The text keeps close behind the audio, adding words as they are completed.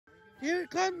Here it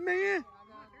comes, man.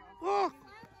 Look.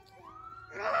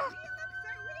 Look.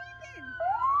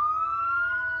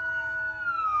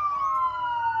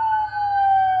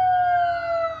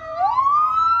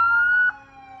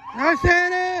 Hi,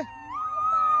 Santa.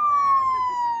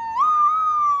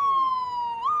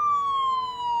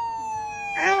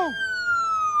 Ow.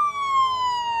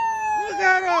 Look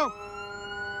at him.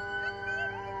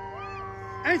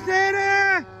 Hey,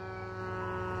 Santa.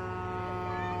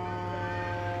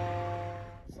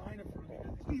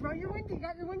 Steve, are your window? You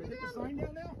got your window down? Sign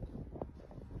down now?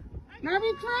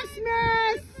 Merry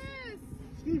Christmas!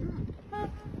 Steve,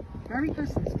 Merry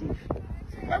Christmas, Steve.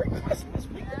 Merry Christmas.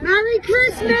 Merry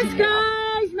Christmas,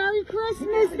 guys! Merry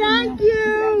Christmas, thank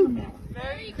you!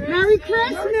 Merry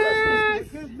Christmas!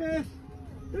 Christmas.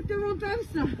 Look, they're on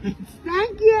both sides.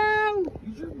 Thank you!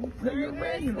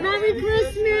 Merry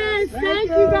Christmas! Thank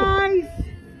you, guys!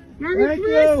 Merry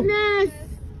Christmas!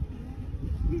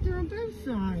 These are on both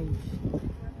sides.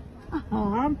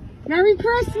 Merry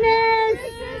Christmas!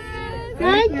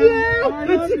 Thank you!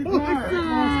 That's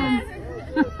awesome!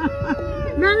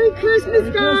 Merry Christmas,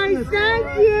 guys! Thank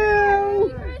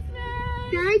you!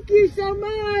 Thank you so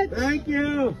much! Thank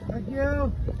you. Thank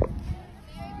you.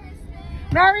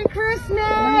 Merry Christmas!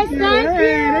 Thank you!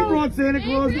 Hey, they brought Santa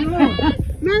Claus along.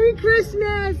 Merry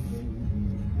Christmas!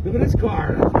 Look at this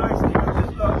car. That's nice.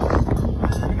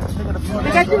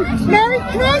 Merry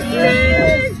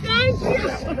Christmas! Thank you!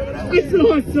 It's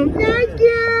awesome! Thank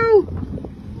you!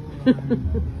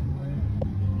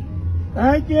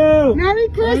 Thank you. Merry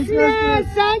Christmas!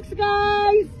 Thanks,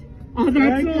 guys! Oh,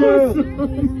 that's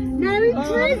awesome! Merry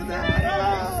Christmas!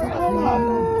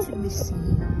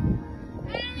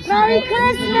 Merry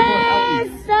Christmas!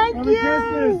 Thank Merry you!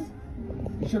 Christmas.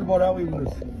 You should have bought Ellie with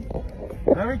us.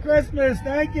 Merry Christmas.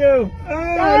 Thank you. Oh,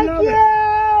 I love Thank it.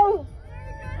 you!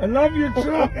 I love your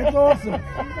truck. It's awesome.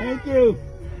 Thank you.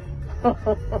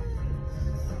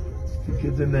 The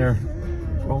kids in there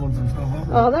rolling some stuff up.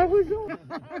 Oh, that was awesome.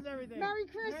 How's everything? Merry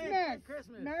Christmas! Hey,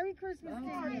 Christmas. Merry Christmas to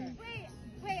you.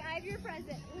 Wait, I have your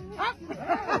present. Oh.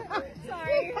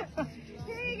 Sorry.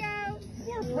 Here you go.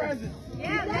 More presents.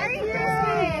 Yeah, Merry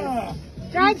Christmas.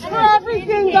 Thanks for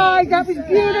everything, guys. That was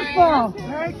beautiful.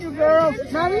 Thank you, girls.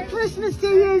 Merry Christmas to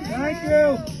you. Thank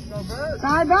you.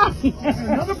 Bye-bye.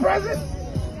 Another present?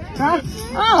 Huh?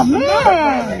 Oh,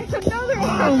 man.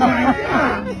 Oh, my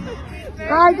God.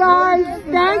 Bye, guys.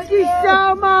 Thank you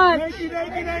so much. Thank you,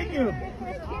 thank you, thank you.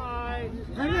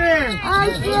 Come here. Hi,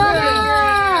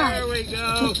 Sarah. There we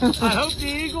go. I hope the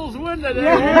Eagles win today.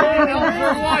 Thanks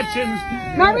for watching.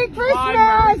 Merry Bye,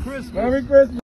 Merry Christmas. Christmas. Merry Christmas.